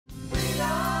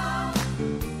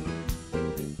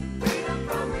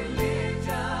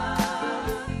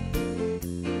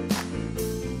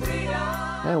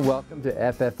And welcome to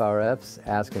FFRF's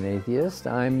Ask an Atheist.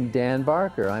 I'm Dan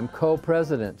Barker. I'm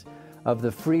co-president of the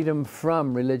Freedom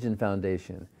from Religion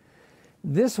Foundation.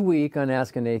 This week on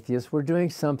Ask an Atheist, we're doing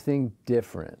something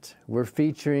different. We're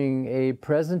featuring a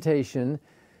presentation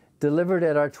delivered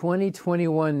at our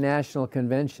 2021 National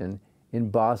Convention in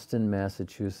Boston,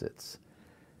 Massachusetts.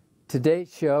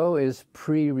 Today's show is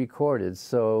pre-recorded,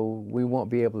 so we won't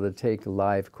be able to take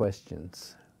live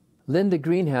questions. Linda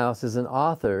Greenhouse is an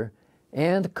author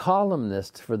and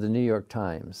columnist for the New York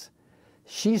Times.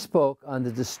 She spoke on the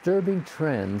disturbing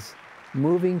trends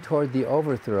moving toward the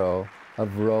overthrow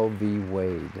of Roe v.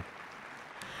 Wade.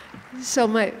 So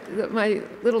my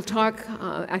little talk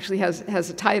actually has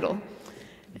a title,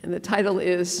 and the title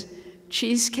is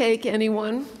Cheesecake,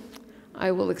 anyone?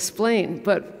 I will explain,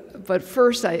 but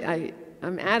first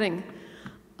I'm adding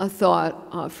a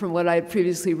thought from what I had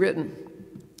previously written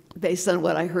based on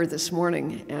what I heard this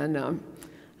morning, and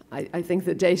I think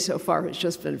the day so far has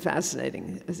just been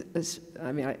fascinating.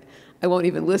 I won't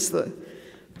even list the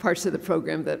parts of the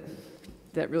program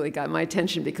that really got my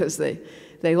attention because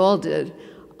they all did.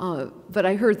 But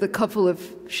I heard the couple of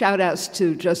shout-outs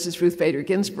to Justice Ruth Bader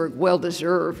Ginsburg,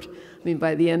 well-deserved. I mean,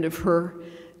 by the end of her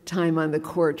time on the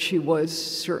court, she was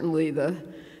certainly the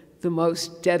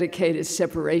most dedicated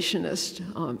separationist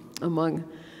among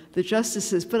the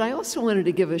justices. But I also wanted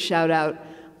to give a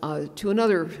shout-out to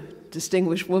another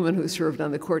distinguished woman who served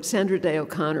on the court, Sandra Day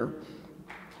O'Connor.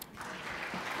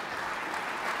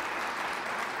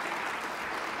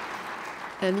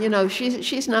 And you know,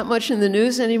 she's not much in the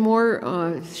news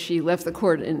anymore. She left the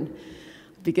court in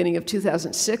the beginning of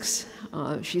 2006.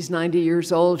 She's 90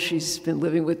 years old. She's been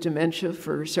living with dementia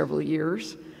for several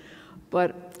years.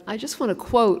 But I just want to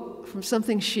quote from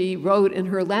something she wrote in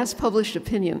her last published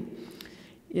opinion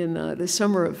in the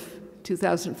summer of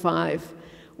 2005,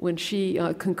 when she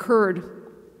concurred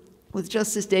with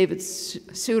Justice David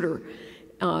Souter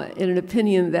in an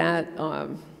opinion that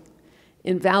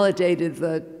invalidated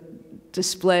the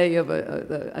display of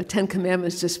a Ten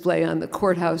Commandments display on the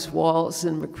courthouse walls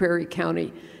in McCreary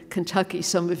County, Kentucky.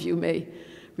 Some of you may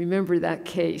remember that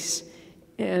case.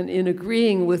 And in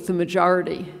agreeing with the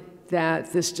majority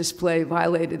that this display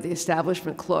violated the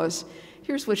Establishment Clause,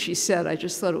 here's what she said. I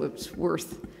just thought it was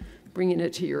worth bringing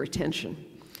it to your attention.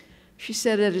 She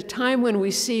said, at a time when we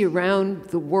see around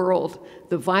the world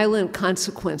the violent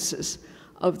consequences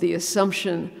of the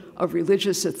assumption of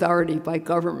religious authority by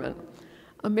government,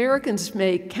 Americans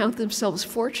may count themselves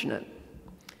fortunate.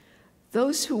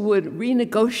 Those who would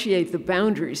renegotiate the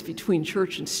boundaries between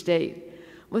church and state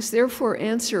must therefore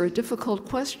answer a difficult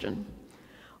question.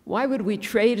 Why would we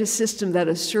trade a system that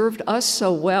has served us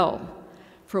so well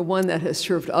for one that has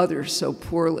served others so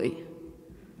poorly?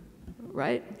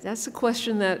 Right? That's a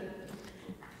question that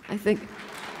I think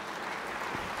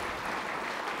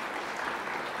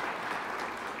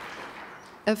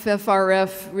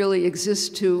FFRF really exists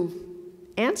to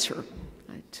answer,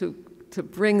 to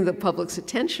bring the public's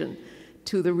attention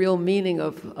to the real meaning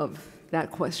of that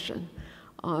question.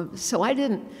 So I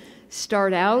didn't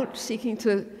start out seeking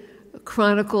to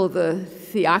chronicle the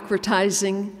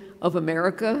theocratizing of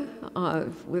America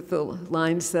with the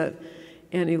lines that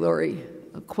Annie Laurie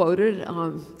quoted.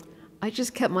 I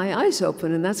just kept my eyes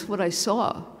open, and that's what I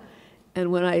saw.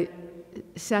 And when I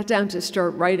sat down to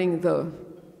start writing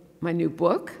my new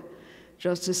book,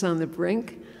 Justice on the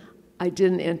Brink, I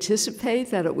didn't anticipate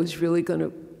that it was really going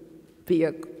to be,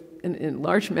 in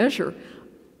large measure,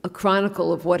 a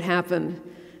chronicle of what happened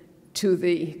to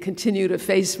the continued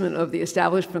effacement of the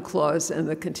Establishment Clause and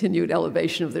the continued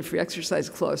elevation of the Free Exercise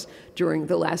Clause during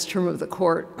the last term of the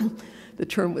court, the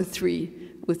term with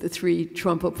the three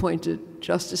Trump-appointed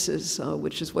justices,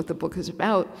 which is what the book is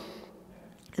about.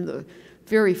 And the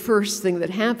very first thing that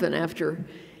happened after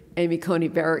Amy Coney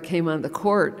Barrett came on the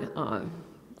court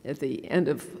at the end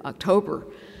of October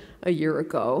a year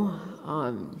ago,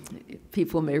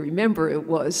 people may remember it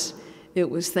was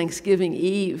Thanksgiving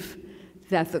Eve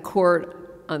that the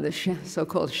court on the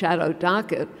so-called shadow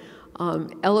docket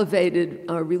elevated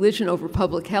religion over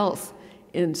public health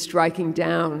in striking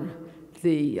down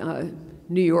the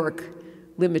New York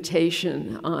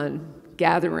limitation on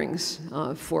gatherings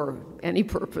for any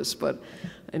purpose, but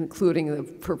including the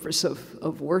purpose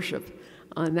of worship.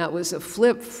 And that was a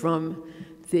flip from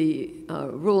the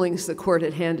rulings the court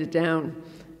had handed down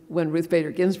when Ruth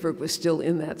Bader Ginsburg was still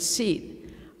in that seat,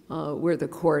 where the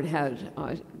court had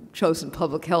chosen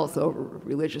public health over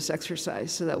religious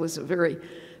exercise. So that was a very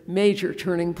major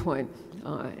turning point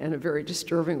and a very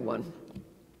disturbing one.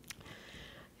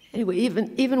 Anyway,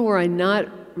 even were I not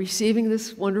receiving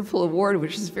this wonderful award,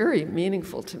 which is very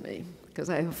meaningful to me, because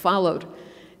I have followed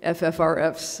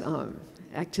FFRF's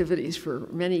activities for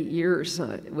many years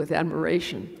with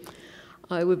admiration.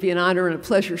 It would be an honor and a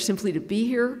pleasure simply to be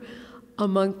here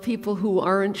among people who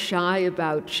aren't shy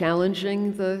about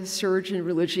challenging the surge in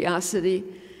religiosity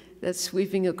that's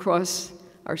sweeping across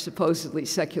our supposedly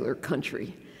secular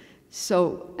country.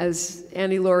 So, as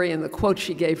Annie Laurie, in the quote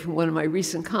she gave from one of my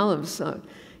recent columns,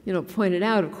 pointed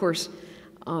out, of course,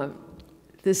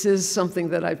 this is something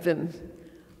that I've been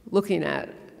looking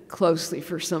at closely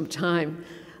for some time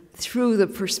from the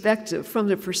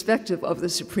perspective of the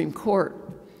Supreme Court.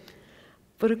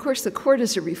 But of course, the court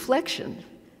is a reflection,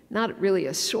 not really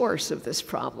a source of this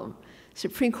problem.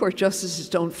 Supreme Court justices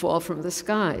don't fall from the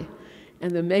sky,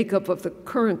 and the makeup of the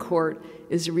current court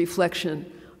is a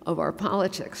reflection of our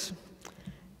politics.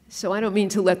 So I don't mean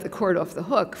to let the court off the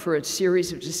hook for its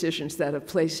series of decisions that have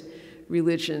placed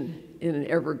religion in an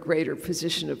ever greater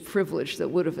position of privilege that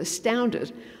would have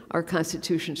astounded our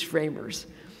Constitution's framers,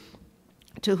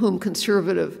 to whom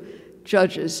conservative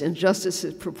judges and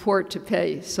justices purport to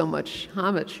pay so much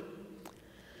homage.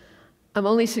 I'm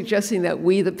only suggesting that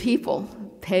we, the people,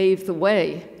 pave the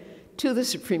way to the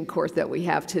Supreme Court that we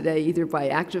have today, either by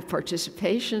active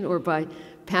participation or by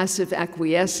passive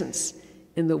acquiescence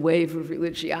in the wave of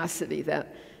religiosity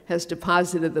that has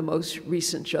deposited the most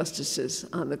recent justices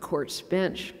on the court's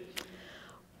bench.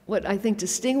 What I think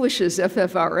distinguishes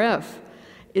FFRF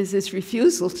is its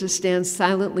refusal to stand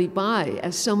silently by,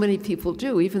 as so many people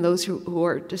do, even those who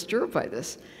are disturbed by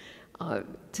this.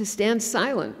 To stand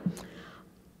silent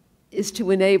is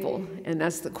to enable, and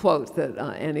that's the quote that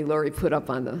Annie Laurie put up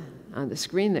on the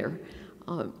screen there.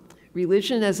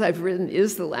 Religion, as I've written,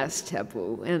 is the last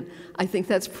taboo, and I think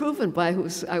that's proven by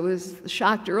I was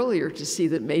shocked earlier to see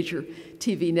that major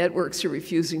TV networks are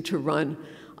refusing to run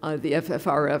the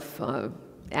FFRF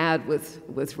ad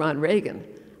with Ron Reagan.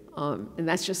 And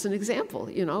that's just an example,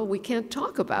 we can't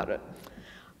talk about it.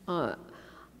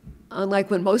 Unlike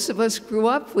when most of us grew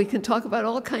up, we can talk about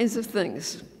all kinds of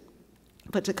things.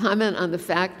 But to comment on the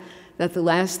fact that the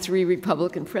last 3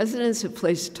 Republican presidents have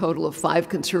placed a total of 5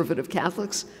 conservative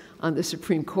Catholics on the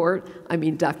Supreme Court, I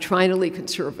mean doctrinally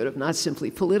conservative, not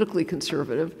simply politically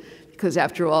conservative, because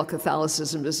after all,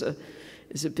 Catholicism is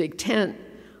a big tent,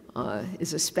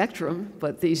 is a spectrum,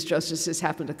 but these justices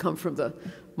happen to come from the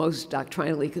most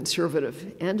doctrinally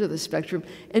conservative end of the spectrum,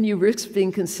 and you risk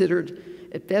being considered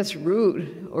at best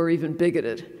rude or even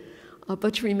bigoted.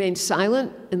 But to remain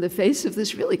silent in the face of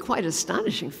this really quite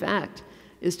astonishing fact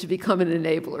is to become an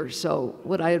enabler. So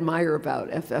what I admire about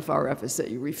FFRF is that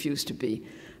you refuse to be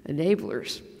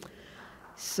enablers.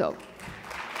 So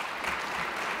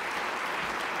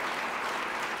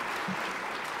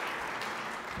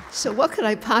what could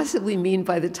I possibly mean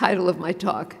by the title of my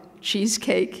talk,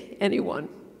 Cheesecake, Anyone?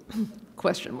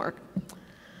 Question mark.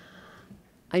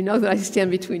 I know that I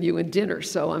stand between you and dinner,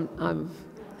 so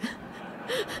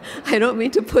I don't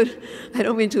mean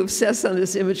to obsess on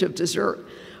this image of dessert,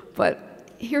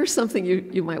 but here's something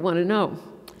you might want to know.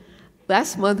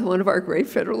 Last month, one of our great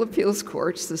federal appeals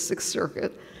courts, the Sixth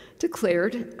Circuit,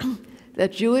 declared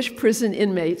that Jewish prison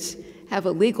inmates have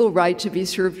a legal right to be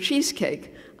served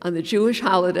cheesecake on the Jewish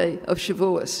holiday of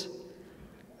Shavuos.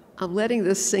 I'm letting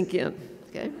this sink in,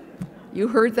 okay? You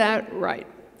heard that right.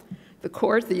 The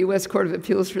court, the U.S. Court of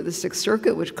Appeals for the Sixth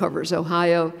Circuit, which covers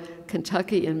Ohio,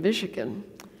 Kentucky, and Michigan,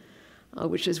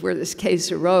 which is where this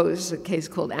case arose, a case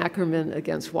called Ackerman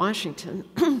against Washington.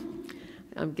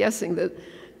 I'm guessing that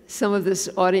some of this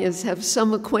audience have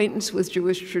some acquaintance with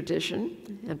Jewish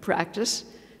tradition and practice,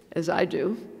 as I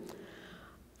do.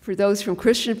 For those from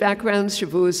Christian backgrounds,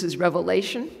 Shavuos is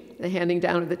revelation, the handing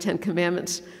down of the 10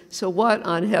 Commandments. So what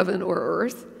on heaven or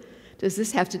earth does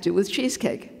this have to do with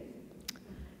cheesecake?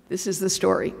 This is the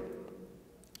story.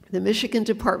 The Michigan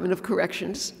Department of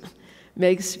Corrections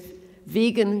makes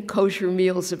vegan kosher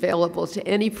meals available to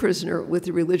any prisoner with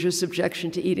a religious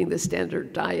objection to eating the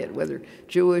standard diet, whether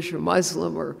Jewish or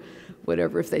Muslim or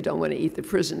whatever, if they don't want to eat the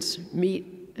prison's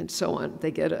meat and so on.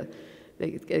 They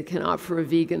can opt for a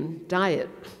vegan diet,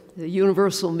 a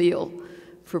universal meal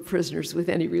for prisoners with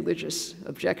any religious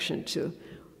objection to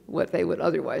what they would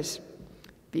otherwise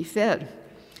be fed.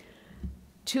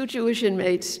 2 Jewish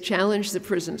inmates challenged the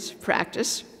prison's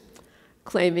practice,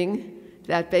 claiming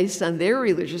that based on their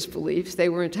religious beliefs, they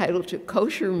were entitled to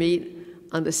kosher meat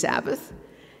on the Sabbath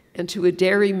and to a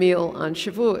dairy meal on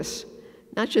Shavuos.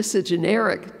 Not just a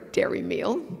generic dairy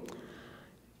meal,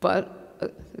 but,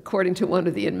 according to one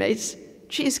of the inmates,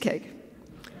 cheesecake.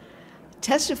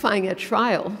 Testifying at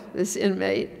trial, this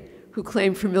inmate, who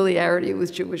claimed familiarity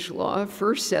with Jewish law,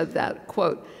 first said that,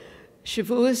 quote,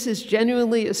 Shavuos is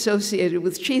genuinely associated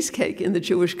with cheesecake in the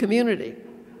Jewish community.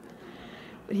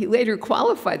 he later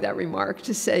qualified that remark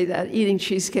to say that eating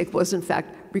cheesecake was in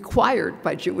fact required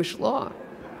by Jewish law.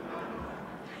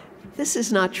 This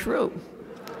is not true.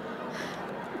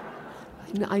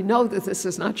 I know that this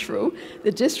is not true.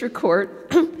 The district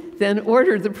court then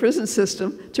ordered the prison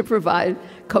system to provide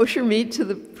kosher meat to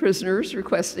the prisoners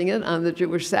requesting it on the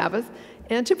Jewish Sabbath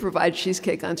and to provide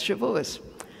cheesecake on Shavuos.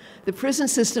 The prison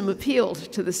system appealed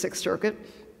to the Sixth Circuit,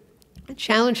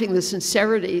 challenging the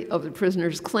sincerity of the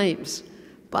prisoners' claims,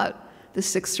 but the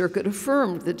Sixth Circuit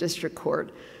affirmed the district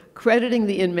court, crediting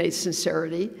the inmates'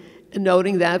 sincerity and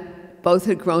noting that both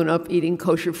had grown up eating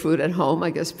kosher food at home,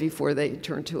 I guess before they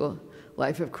turned to a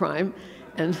life of crime.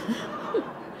 And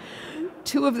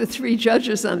two of the three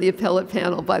judges on the appellate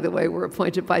panel, by the way, were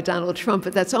appointed by Donald Trump,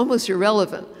 but that's almost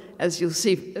irrelevant, as you'll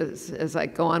see as I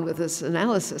go on with this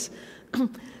analysis.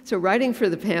 So writing for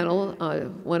the panel,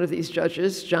 one of these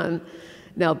judges, John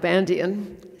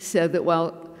Nalbandian, said that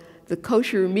while the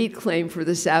kosher meat claim for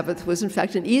the Sabbath was in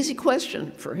fact an easy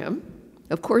question for him,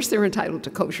 of course they're entitled to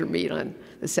kosher meat on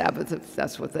the Sabbath if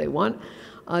that's what they want,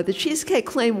 the cheesecake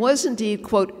claim was indeed,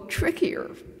 quote,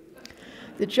 trickier.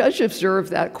 The judge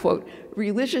observed that, quote,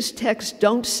 religious texts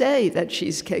don't say that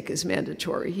cheesecake is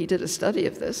mandatory. He did a study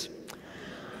of this.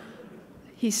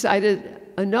 He cited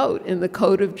a note in the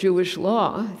Code of Jewish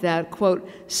Law that, quote,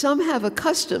 some have a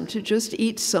custom to just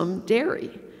eat some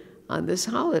dairy on this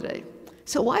holiday.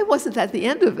 So why wasn't that the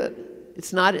end of it?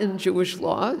 It's not in Jewish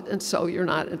law, and so you're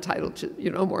not entitled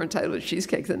to, more entitled to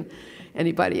cheesecake than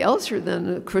anybody else, or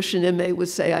then a Christian inmate would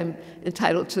say, I'm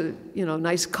entitled to,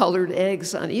 nice colored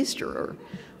eggs on Easter or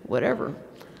whatever.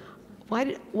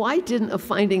 Why didn't a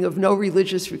finding of no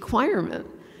religious requirement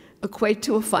equate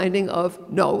to a finding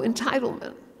of no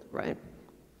entitlement, right?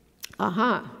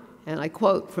 And I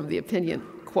quote from the opinion,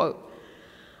 quote,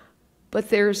 but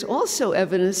there's also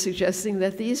evidence suggesting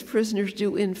that these prisoners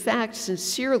do in fact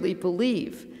sincerely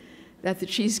believe that the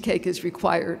cheesecake is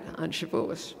required on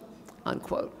Shavuos,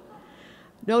 unquote.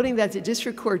 Noting that the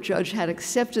district court judge had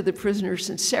accepted the prisoner's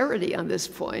sincerity on this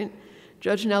point,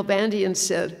 Judge Nalbandian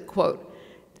said, quote,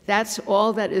 that's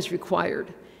all that is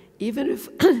required. Even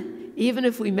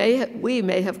if we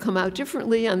may have come out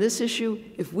differently on this issue,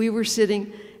 if we were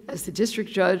sitting as the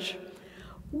district judge,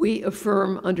 we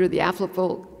affirm under the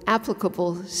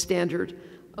applicable standard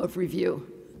of review,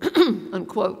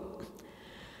 unquote.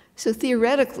 So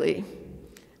theoretically,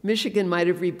 Michigan might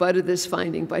have rebutted this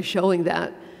finding by showing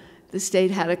that the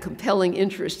state had a compelling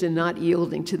interest in not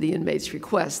yielding to the inmate's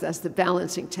request. That's the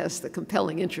balancing test, the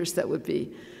compelling interest that would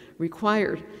be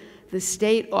required. The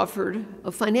state offered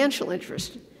a financial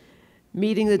interest.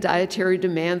 Meeting the dietary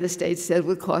demand, the state said,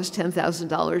 would cost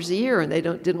 $10,000 a year, and they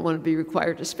didn't want to be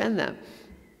required to spend that.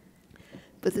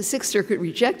 But the Sixth Circuit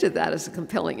rejected that as a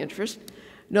compelling interest,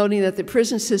 noting that the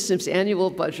prison system's annual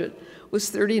budget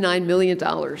was $39 million,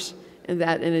 and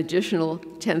that an additional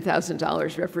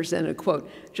 $10,000 represented, quote,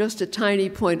 just a tiny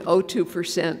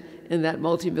 0.02% in that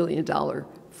multi-million-dollar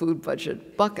food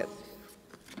budget bucket.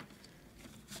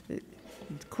 The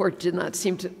court did not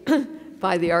seem to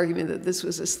buy the argument that this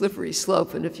was a slippery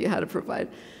slope, and if you had to provide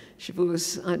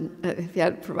cheesecake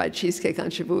on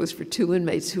Shavuos for two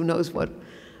inmates, who knows what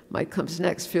might come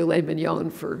next, filet mignon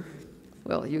for,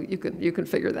 well, you can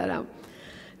figure that out.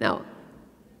 Now,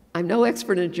 I'm no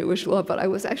expert in Jewish law, but I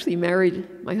was actually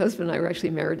married, my husband and I were actually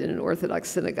married in an Orthodox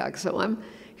synagogue, so I'm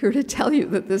here to tell you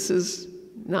that this is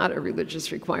not a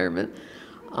religious requirement.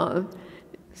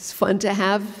 It's fun to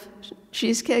have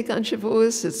cheesecake on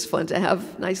Shavuos, it's fun to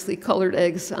have nicely colored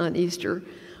eggs on Easter,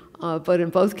 but in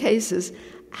both cases,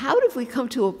 how did we come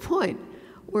to a point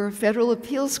where a federal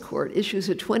appeals court issues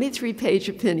a 23-page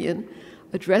opinion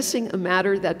addressing a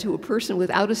matter that to a person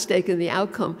without a stake in the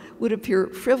outcome would appear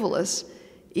frivolous,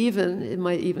 it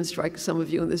might even strike some of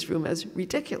you in this room as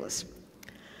ridiculous.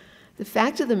 The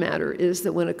fact of the matter is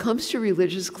that when it comes to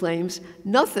religious claims,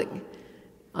 nothing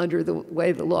under the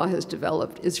way the law has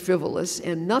developed is frivolous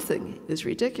and nothing is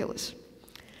ridiculous.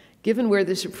 Given where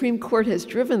the Supreme Court has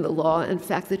driven the law, in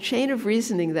fact, the chain of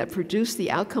reasoning that produced the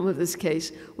outcome of this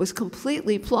case was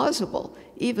completely plausible,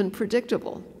 even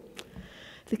predictable.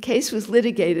 The case was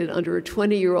litigated under a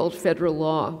 20-year-old federal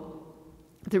law,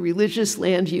 the Religious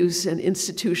Land Use and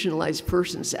Institutionalized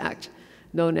Persons Act,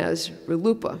 known as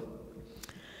RLUIPA.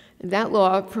 And that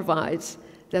law provides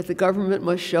that the government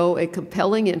must show a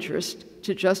compelling interest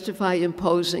to justify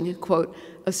imposing, quote,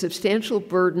 a substantial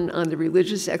burden on the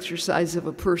religious exercise of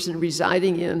a person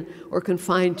residing in or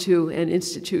confined to an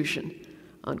institution,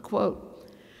 unquote.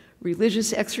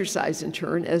 Religious exercise, in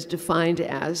turn, as defined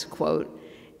as, quote,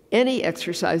 any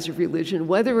exercise of religion,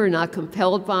 whether or not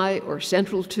compelled by or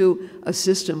central to a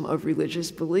system of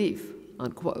religious belief,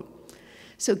 unquote.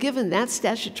 So given that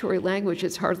statutory language,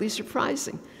 it's hardly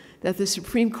surprising that the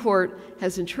Supreme Court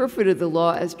has interpreted the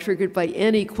law as triggered by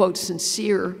any, quote,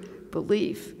 sincere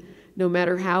belief, no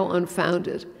matter how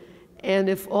unfounded. And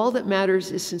if all that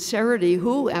matters is sincerity,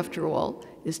 who, after all,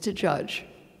 is to judge?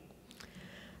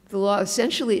 The law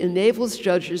essentially enables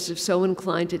judges, if so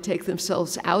inclined, to take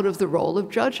themselves out of the role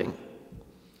of judging.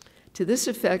 To this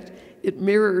effect, it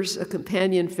mirrors a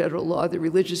companion federal law, the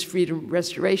Religious Freedom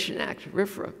Restoration Act,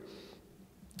 RFRA,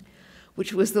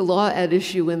 which was the law at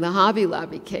issue in the Hobby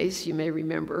Lobby case, you may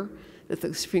remember, that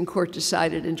the Supreme Court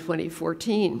decided in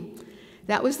 2014.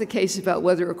 That was the case about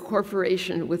whether a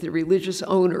corporation with a religious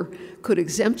owner could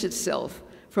exempt itself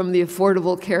from the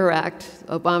Affordable Care Act,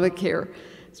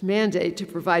 Obamacare's mandate to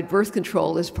provide birth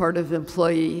control as part of the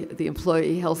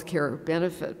employee health care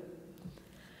benefit.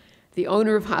 The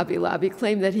owner of Hobby Lobby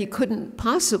claimed that he couldn't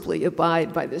possibly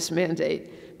abide by this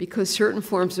mandate because certain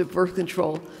forms of birth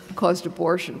control caused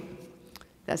abortion.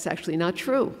 That's actually not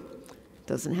true. It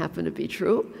doesn't happen to be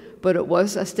true, but it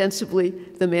was ostensibly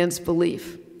the man's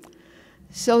belief.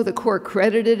 So the court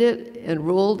credited it and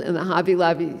ruled in the Hobby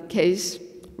Lobby case,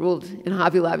 ruled in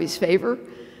Hobby Lobby's favor,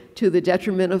 to the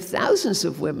detriment of thousands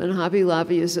of women. Hobby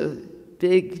Lobby is a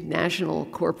big national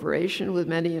corporation with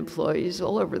many employees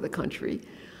all over the country,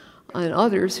 and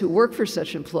others who work for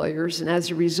such employers, and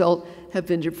as a result have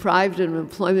been deprived of an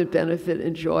employment benefit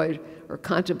enjoyed or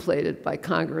contemplated by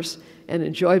Congress and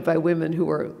enjoyed by women who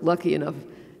are lucky enough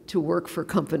to work for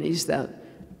companies that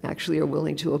actually are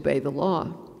willing to obey the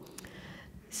law.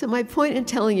 So my point in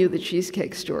telling you the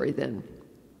cheesecake story, then,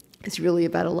 is really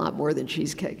about a lot more than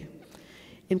cheesecake.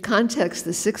 In context,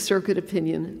 the Sixth Circuit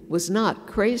opinion was not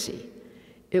crazy.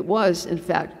 It was, in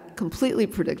fact, completely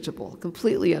predictable,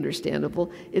 completely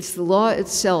understandable. It's the law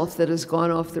itself that has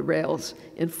gone off the rails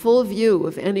in full view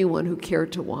of anyone who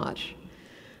cared to watch.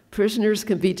 Prisoners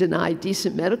can be denied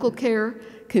decent medical care,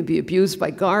 can be abused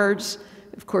by guards.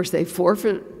 Of course, they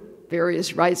forfeit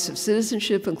various rights of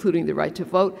citizenship, including the right to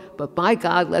vote, but by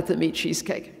God, let them eat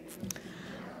cheesecake.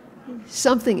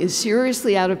 Something is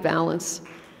seriously out of balance,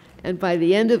 and by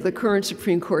the end of the current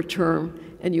Supreme Court term,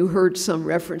 and you heard some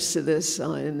reference to this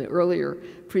in the earlier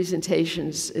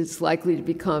presentations, it's likely to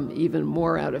become even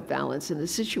more out of balance, and the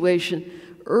situation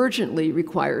urgently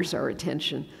requires our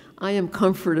attention. I am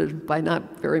comforted by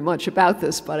not very much about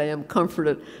this, but I am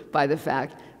comforted by the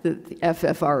fact that the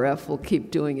FFRF will keep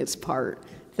doing its part.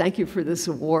 Thank you for this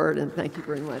award, and thank you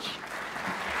very much.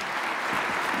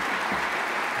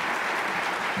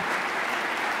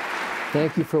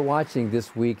 Thank you for watching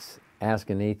this week's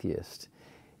Ask an Atheist.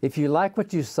 If you like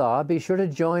what you saw, be sure to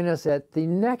join us at the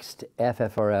next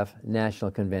FFRF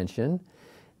National Convention.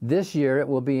 This year it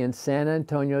will be in San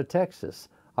Antonio, Texas,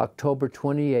 October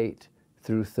 28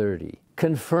 through 30.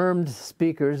 Confirmed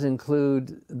speakers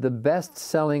include the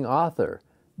best-selling author,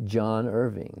 John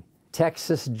Irving,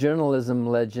 Texas journalism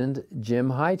legend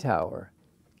Jim Hightower,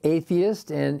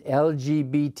 atheist and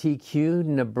LGBTQ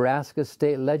Nebraska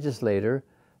state legislator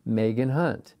Megan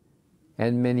Hunt,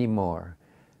 and many more.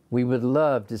 We would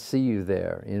love to see you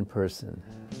there in person.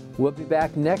 We'll be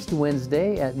back next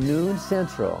Wednesday at noon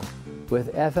Central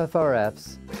with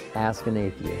FFRF's Ask an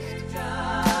Atheist.